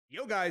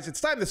Yo guys, it's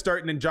time to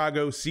start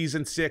Ninjago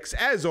Season 6.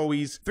 As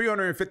always,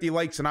 350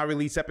 likes and I'll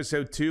release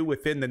Episode 2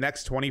 within the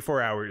next 24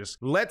 hours.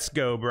 Let's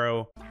go,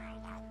 bro.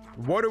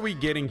 What are we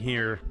getting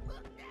here?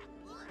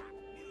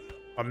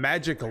 A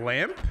magic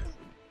lamp?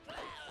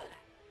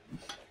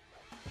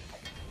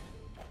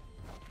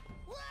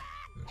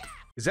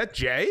 Is that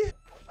Jay?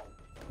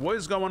 What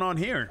is going on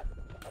here?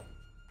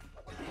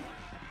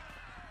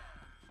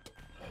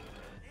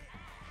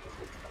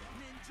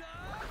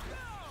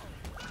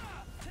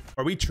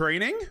 Are we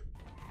training?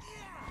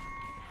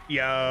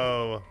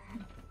 Yo.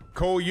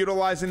 Cole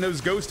utilizing those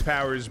ghost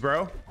powers,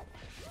 bro.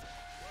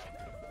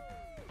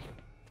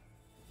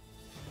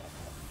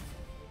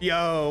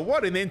 Yo,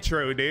 what an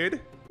intro, dude.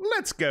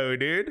 Let's go,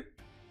 dude.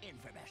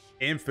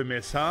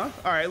 Infamous, huh?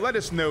 All right, let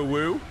us know,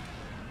 Woo.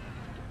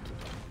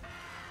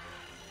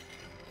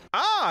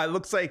 Ah, it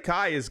looks like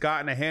Kai has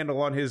gotten a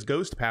handle on his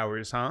ghost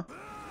powers, huh?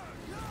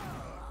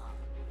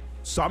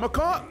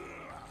 Samaka?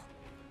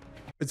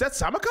 Is that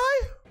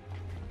Samakai?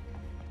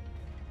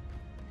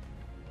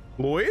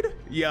 Lloyd?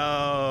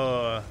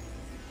 Yo.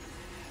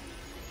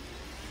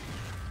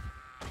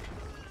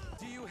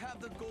 Do you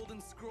have the golden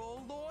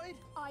scroll, Lloyd?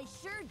 I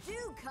sure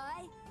do,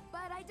 Kai,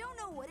 but I don't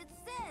know what it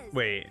says.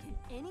 Wait.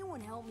 Can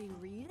anyone help me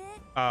read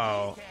it?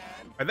 Oh.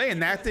 Are they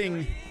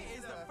enacting?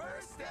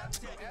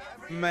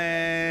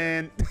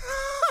 Man.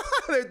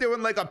 They're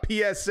doing like a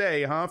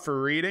PSA, huh, for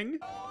reading?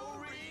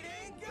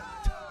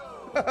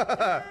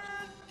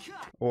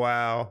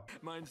 Wow.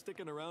 Mind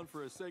sticking around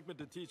for a segment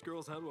to teach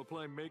girls how to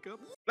apply makeup?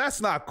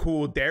 That's not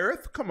cool,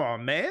 Dareth. Come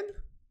on, man.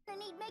 I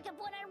need makeup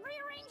when I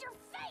rearrange your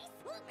face.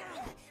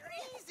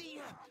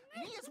 Easy!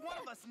 Mia's one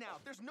of us now.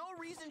 There's no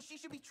reason she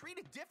should be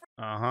treated different.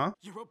 Uh-huh.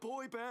 You're a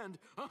boy band,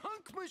 a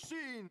hunk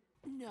machine!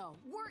 No,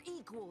 we're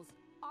equals.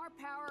 Our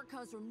power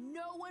comes from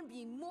no one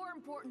being more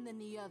important than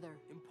the other.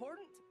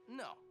 Important?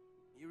 No.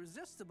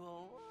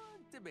 Irresistible?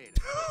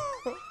 Debatable.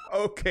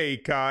 Okay,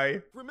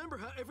 Kai. Remember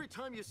how every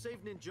time you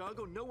saved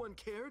Ninjago, no one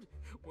cared?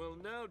 Well,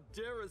 now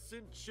Dareth's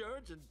in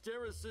charge, and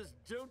Dareth says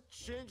don't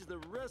change the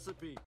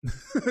recipe.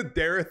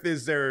 Dareth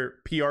is their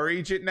PR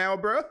agent now,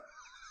 bro.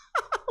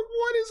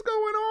 What is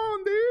going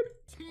on, dude?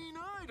 Teen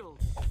Idol!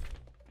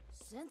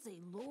 Sensei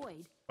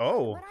Lloyd.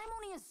 Oh. But I'm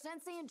only a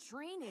sensei in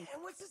training.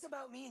 And what's this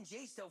about me and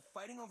Jay still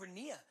fighting over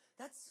Nia?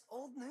 That's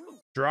old news.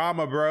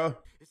 Drama, bro.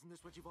 Isn't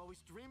this what you've always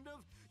dreamed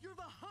of? You're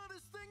the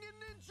hottest thing in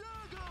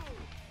Ninjago!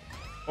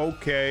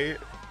 Okay.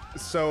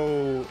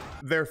 So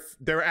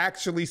they're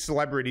actually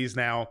celebrities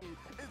now.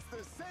 It's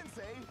the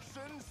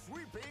sensation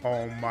sweeping.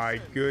 Oh my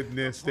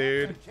goodness,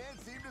 dude. Can't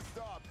seem to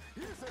stop.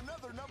 Here's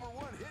another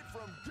 #1 hit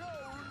from Go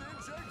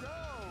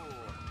Ninjago.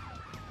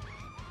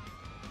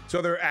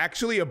 So they're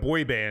actually a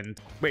boy band.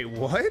 Wait,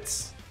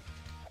 what?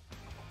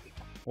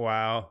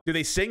 Wow. Do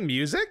they sing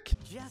music?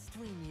 Just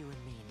between you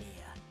and me,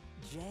 Nia.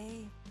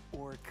 Jay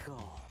or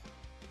Cole?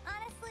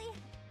 Honestly,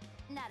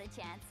 not a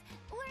chance.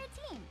 We're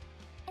a team.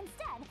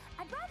 Instead,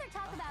 I'd rather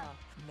talk about...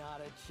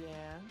 Not a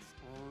chance?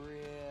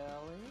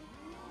 Really?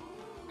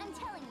 I'm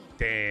telling you.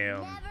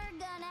 Damn. Never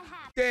gonna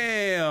happen.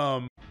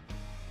 Damn.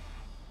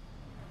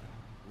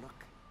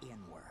 Look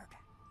inward.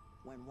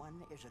 When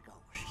one is a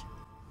ghost,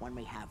 one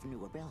may have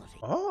new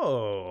abilities.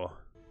 Oh.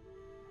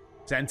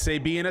 Sensei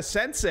being a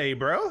sensei,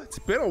 bro. It's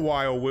been a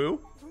while,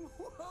 Woo.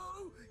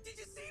 Whoa! Did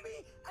you see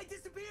me? I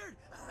disappeared.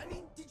 I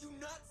mean, did you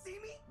not see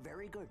me?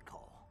 Very good,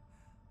 Cole.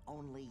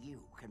 Only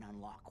you can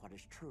unlock what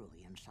is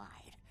truly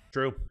inside.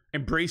 True.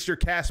 Embrace your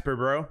Casper,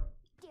 bro.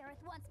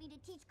 Dareth wants me to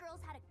teach girls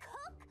how to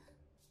cook.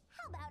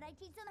 How about I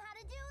teach them how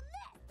to do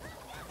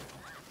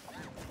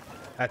this?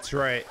 That's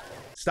right.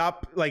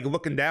 Stop, like,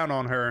 looking down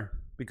on her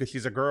because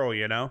she's a girl,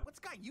 you know? What's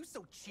got you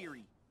so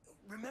cheery?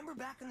 Remember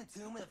back in the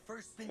tomb of the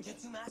first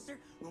Spinjitzu master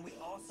when we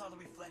all saw the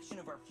reflection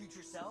of our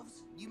future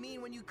selves? You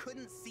mean when you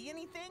couldn't see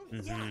anything?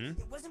 Yeah,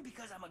 it wasn't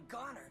because I'm a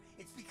goner.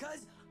 It's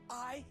because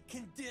I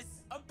can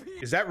disappear.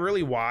 Is that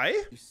really why?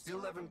 You still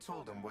haven't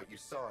told him what you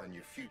saw in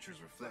your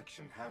future's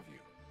reflection, have you?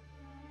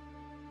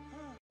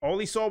 All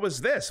he saw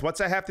was this. What's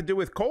that have to do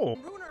with Cole?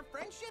 Ruin our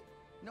friendship?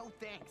 No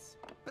thanks.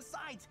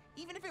 Besides,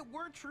 even if it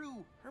were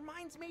true, her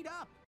mind's made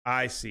up.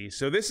 I see.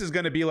 So this is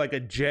going to be like a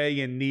Jay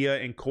and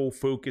Nia and Cole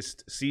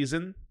focused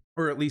season,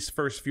 or at least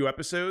first few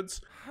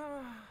episodes.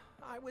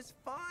 I was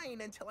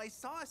fine until I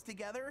saw us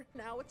together.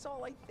 Now it's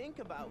all I think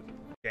about.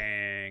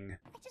 Dang.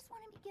 I just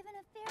want to be given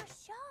a fair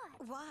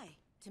shot. Why?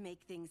 To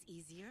make things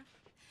easier?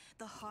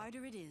 The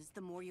harder it is,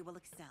 the more you will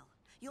excel.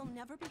 You'll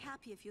never be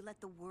happy if you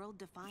let the world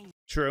define you.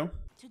 True.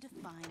 To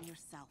define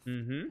yourself.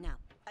 Mm-hmm. Now,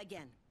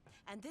 again,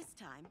 and this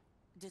time,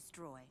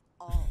 destroy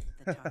all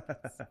the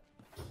targets.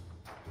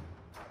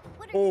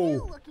 What are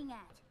you looking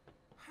at?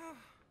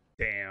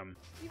 Damn.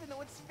 Even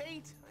though it's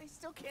fate, I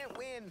still can't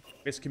win.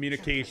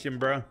 Miscommunication,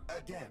 bro.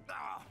 Again.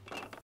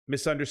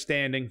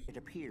 Misunderstanding. It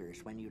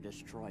appears when you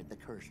destroyed the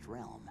cursed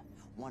realm,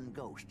 one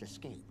ghost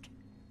escaped.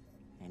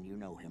 And you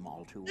know him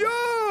all too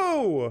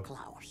well. Yo!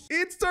 Klaus.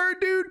 It's our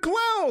dude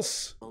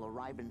Klaus! Will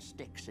arrive in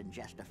Styx in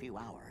just a few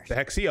hours. The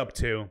heck's he up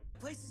to? The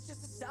place is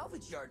just a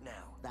salvage yard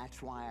now.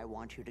 That's why I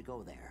want you to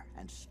go there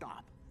and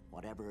stop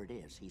Whatever it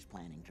is he's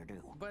planning to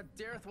do. But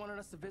Dareth wanted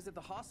us to visit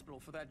the hospital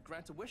for that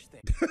grant-a-wish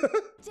thing.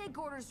 Take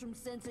orders from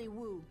Sensei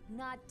Wu,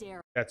 not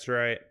Derek. That's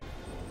right.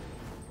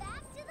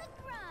 Back to the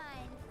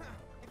grind.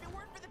 If it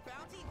weren't for the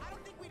bounty, I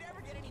don't think we'd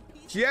ever get any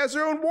peace. She has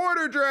her own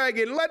water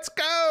dragon. Let's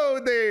go,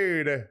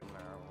 dude.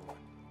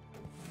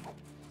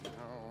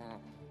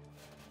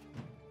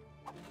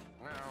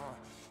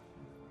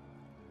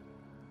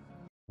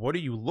 What are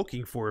you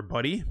looking for,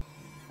 buddy?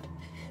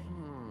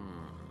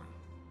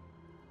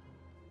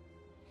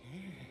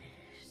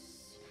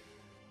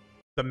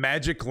 The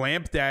magic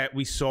lamp that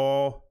we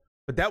saw,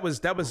 but that was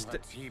The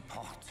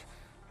teapot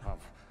of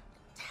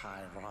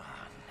Tyron.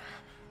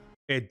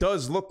 it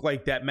does look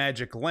like that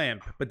magic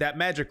lamp, but that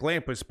magic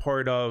lamp was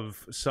part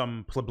of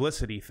some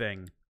publicity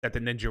thing that the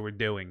ninja were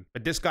doing.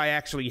 But this guy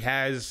actually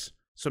has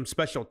some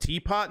special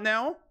teapot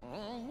now.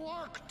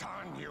 Worked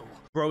on you.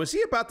 Bro, is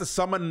he about to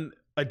summon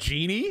a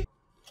genie?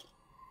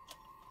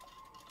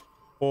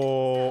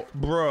 Oh,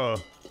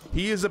 bruh.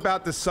 He is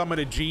about to summon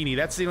a genie.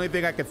 That's the only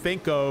thing I could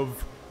think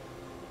of.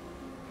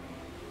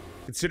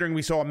 Considering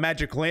we saw a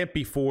magic lamp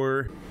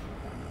before.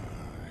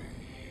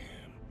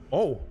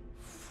 Oh.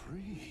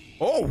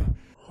 Oh.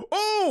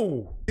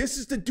 Oh! This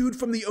is the dude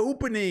from the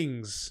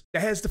openings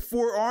that has the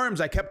 4 arms.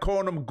 I kept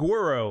calling him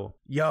Goro.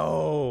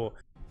 Yo.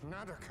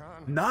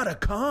 NADAKHAN.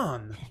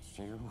 NADAKHAN. It's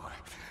you.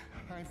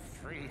 I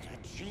freed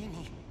a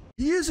genie.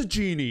 He is a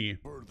genie.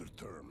 Further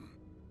term.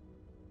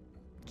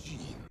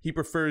 Genie. He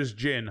prefers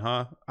Jinn,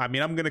 huh? I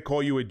mean, I'm gonna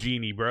call you a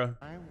genie, bruh.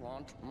 I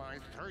want my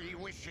 3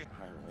 wishes.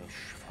 I wish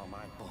for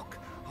my book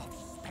of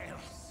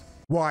spells.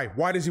 Why?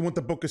 Why does he want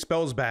the Book of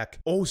Spells back?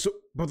 Oh, so,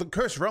 but the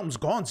Cursed Realm's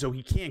gone, so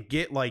he can't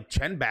get, like,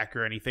 Chen back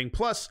or anything.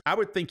 Plus, I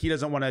would think he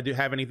doesn't want to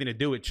have anything to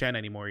do with Chen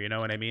anymore, you know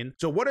what I mean?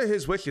 So what are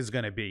his wishes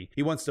going to be?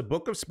 He wants the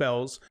Book of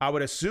Spells. I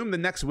would assume the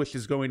next wish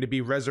is going to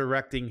be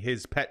resurrecting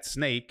his pet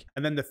snake.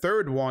 And then the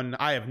third one,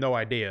 I have no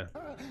idea.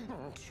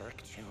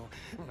 Tricked you.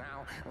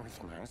 Now,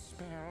 with my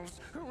spells,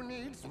 who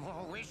needs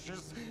more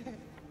wishes?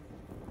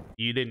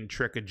 You didn't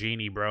trick a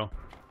genie, bro.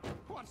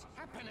 What's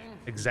happening?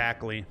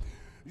 Exactly.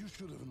 You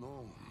should have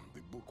known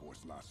the book was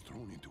last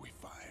thrown into a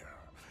fire.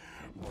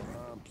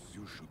 Perhaps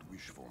you should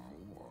wish for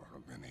more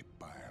than a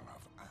pile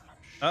of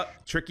ash.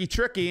 Tricky,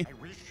 tricky. I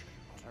wish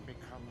to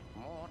become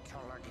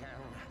mortal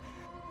again.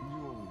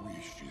 Your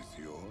wish is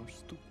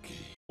yours to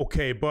keep.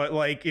 Okay, but,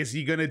 like, is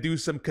he gonna do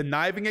some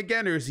conniving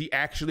again, or is he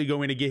actually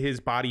going to get his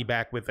body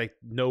back with, like,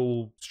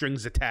 no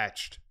strings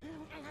attached?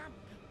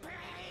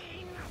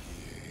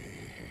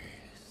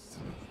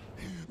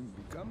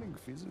 Becoming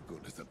physical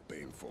is a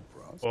painful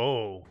process.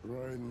 Oh.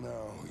 Right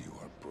now, you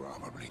are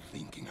probably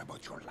thinking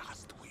about your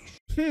last wish.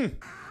 Wish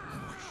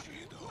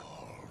it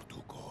all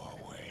to go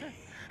away.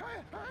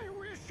 I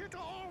wish it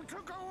all to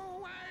go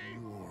away.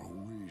 Your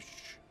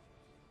wish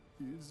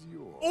is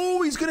yours.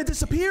 Oh, he's gonna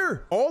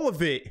disappear! All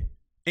of it,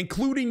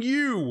 including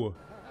you.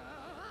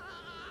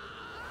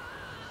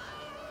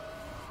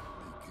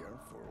 Be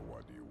careful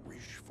what you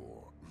wish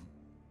for.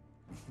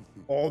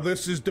 Oh,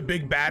 this is the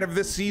big bad of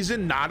this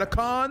season,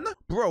 NADAKHAN?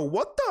 Bro,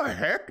 what the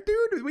heck,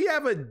 dude? We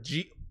have a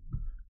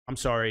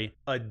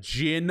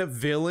Jinn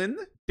villain?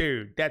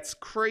 Dude, that's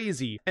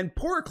crazy. And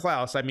poor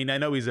Klaus, I mean, I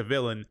know he's a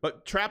villain,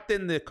 but trapped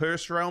in the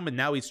Cursed Realm and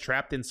now he's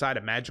trapped inside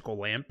a magical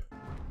lamp.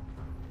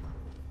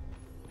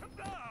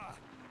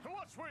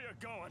 Watch where you're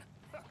going.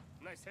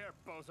 Nice hair,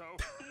 bozo.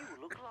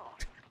 You look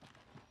lost.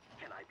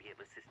 Can I be of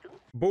assistance?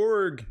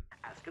 Borg.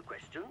 Ask a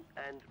question,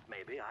 and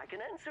maybe I can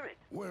answer it.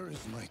 Where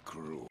is my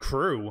crew?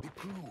 Crew? The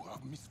crew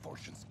of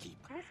Misfortune's Keep.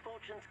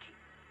 Misfortune's Keep,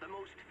 the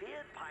most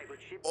feared pirate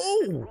ship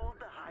Oh, that ruled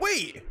the high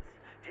wait. seas,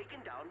 taken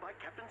down by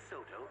Captain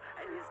Soto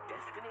and his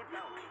destiny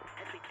bounty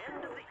at the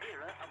end of the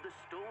era of the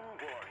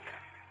Stone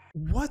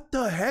Warrior. What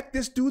the heck?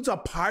 This dude's a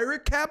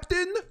pirate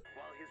captain?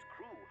 While his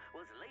crew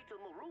was later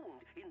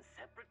marooned in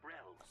separate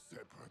realms.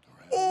 Separate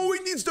realms. Oh, he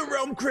needs the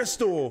realm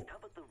crystal.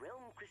 Discovered the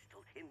realm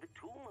crystal in the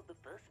tomb of the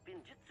first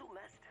Spinjitzu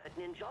master. At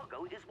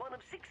Ninjago, it is one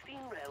of 16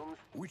 realms.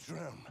 Which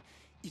realm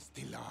is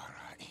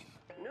Dilara in?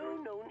 No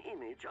known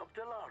image of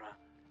Delara,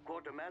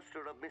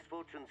 quartermaster of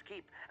Misfortune's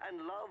Keep and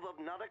love of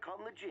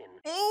NADAKHAN the Jinn.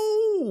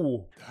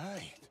 Oh!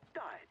 Died.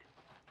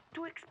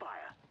 To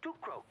expire, to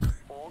croak,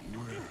 or to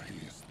Where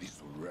is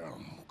this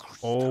realm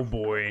crystal? Oh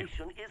boy.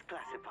 Location is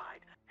classified.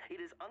 It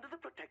is under the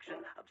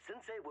protection of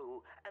Sensei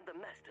Wu and the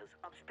masters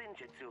of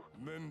Spinjitzu.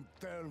 Then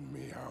tell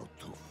me how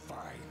to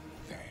find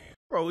them.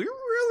 Bro, you're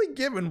really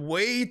giving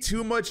way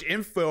too much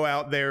info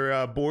out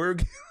there, Borg.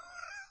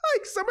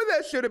 Like, some of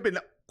that should have been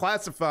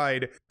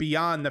classified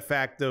beyond the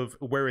fact of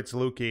where it's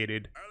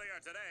located. Earlier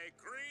today,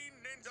 Green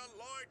Ninja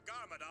Lloyd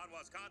Garmadon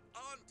was caught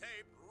on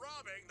tape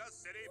robbing the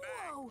city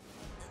bank. Whoa,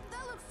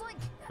 that looks like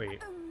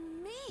Wait.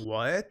 me.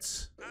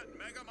 What? At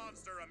Mega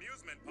Monster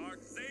Amusement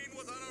Park, Zane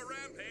was on a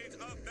rampage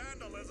of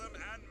vandalism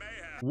and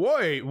mayhem.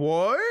 Wait,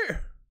 what?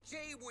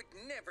 Jay would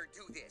never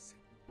do this.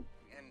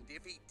 And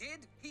if he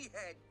did, he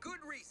had good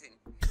reason.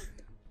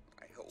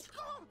 I hope.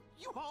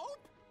 You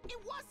hope? It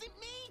wasn't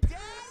me,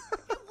 Dad!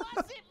 It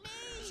wasn't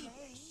me!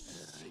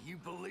 You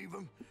believe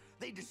him?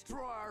 They destroy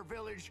our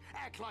village,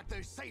 act like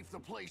they saved the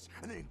place,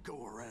 and then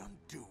go around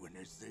doing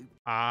as they...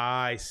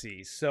 I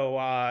see.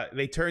 So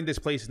they turned this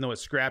place into a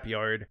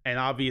scrapyard, and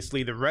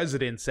obviously the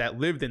residents that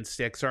lived in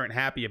Sticks aren't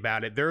happy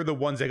about it. They're the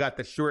ones that got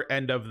the short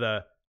end of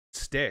the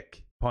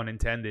stick, pun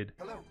intended.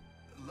 Hello,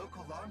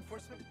 local law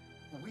enforcement?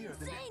 We are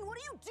the... Zane, what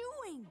are you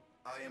doing?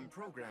 I am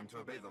programmed to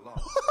obey the law.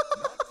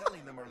 Not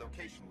telling them our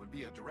location would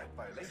be a direct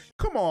violation.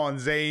 Come on,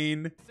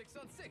 Zane. 6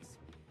 on 6.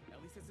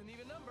 At least it's an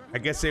even number. I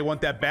guess they want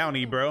that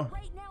bounty, bro.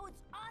 Right now it's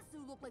us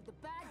who look like the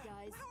bad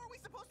guys. How are we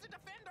supposed to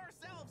defend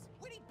ourselves?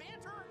 Witty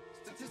banter?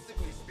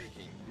 Statistically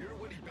speaking, your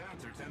witty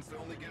banter tends to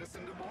only get us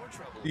into more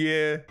trouble.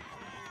 Yeah.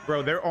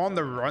 Bro, they're on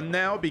the run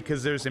now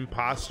because there's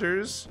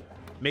imposters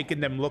making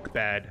them look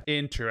bad.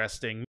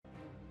 Interesting.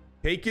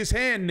 Take his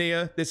hand,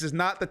 Nia. This is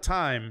not the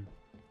time.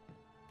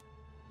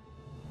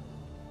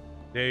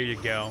 There you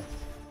go.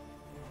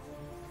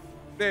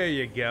 There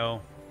you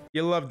go.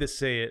 You love to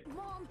see it.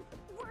 Mom,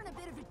 we're in a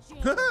bit of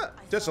a jam.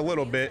 Just a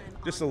little bit.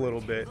 Just a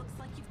little bit. Looks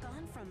like you've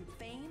gone from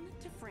fame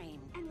to frame.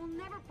 And we'll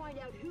never find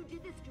out who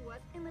did this to us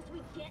unless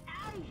we get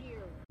out of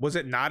here. Was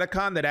it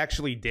NADAKHAN that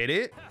actually did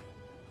it?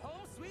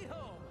 Home sweet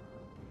home.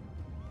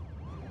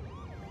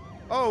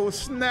 Oh,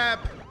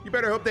 snap. You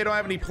better hope they don't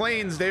have any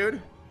planes, dude.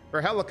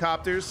 Or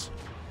helicopters.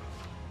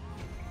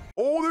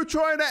 Oh, they're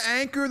trying to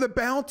anchor the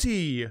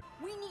bounty.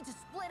 We need to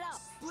split up.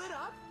 Split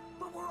up?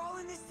 But we're all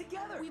in this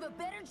together. We have a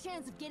better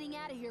chance of getting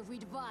out of here if we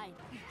divide.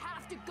 We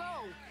have to go.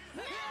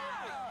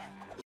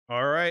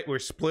 All right, we're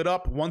split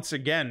up once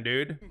again,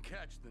 dude.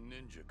 Catch the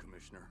ninja,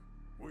 Commissioner.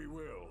 We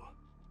will.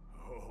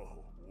 Oh,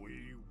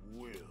 we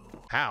will.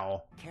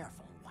 How?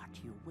 Careful what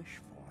you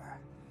wish for.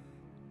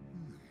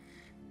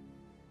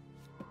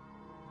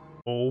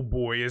 Oh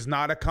boy, is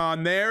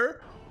NADAKHAN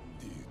there?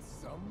 Did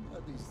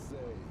somebody say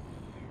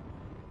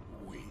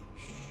wish?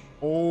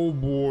 Oh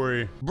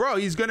boy. Bro,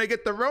 he's gonna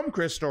get the Rome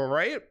Crystal,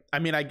 right? I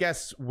mean, I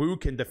guess Wu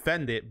can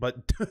defend it,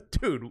 but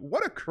dude,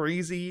 what a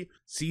crazy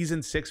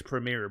season 6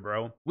 premiere,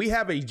 bro. We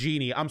have a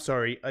genie, I'm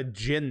sorry, a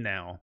djinn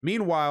now.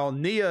 Meanwhile,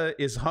 Nia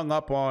is hung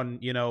up on,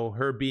 you know,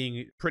 her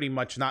being pretty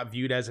much not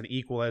viewed as an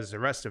equal as the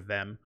rest of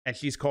them, and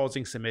she's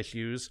causing some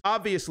issues.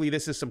 Obviously,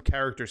 this is some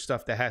character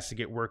stuff that has to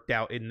get worked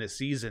out in this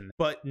season,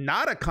 but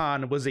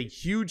NADAKHAN was a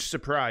huge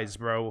surprise,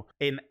 bro.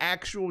 An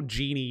actual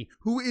genie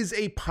who is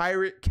a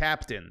pirate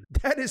captain.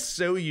 That is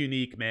so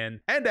unique,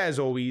 man. And as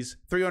always,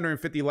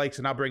 350 likes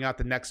and I'll bring out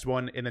the next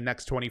one in the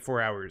next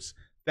 24 hours.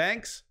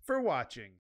 Thanks for watching.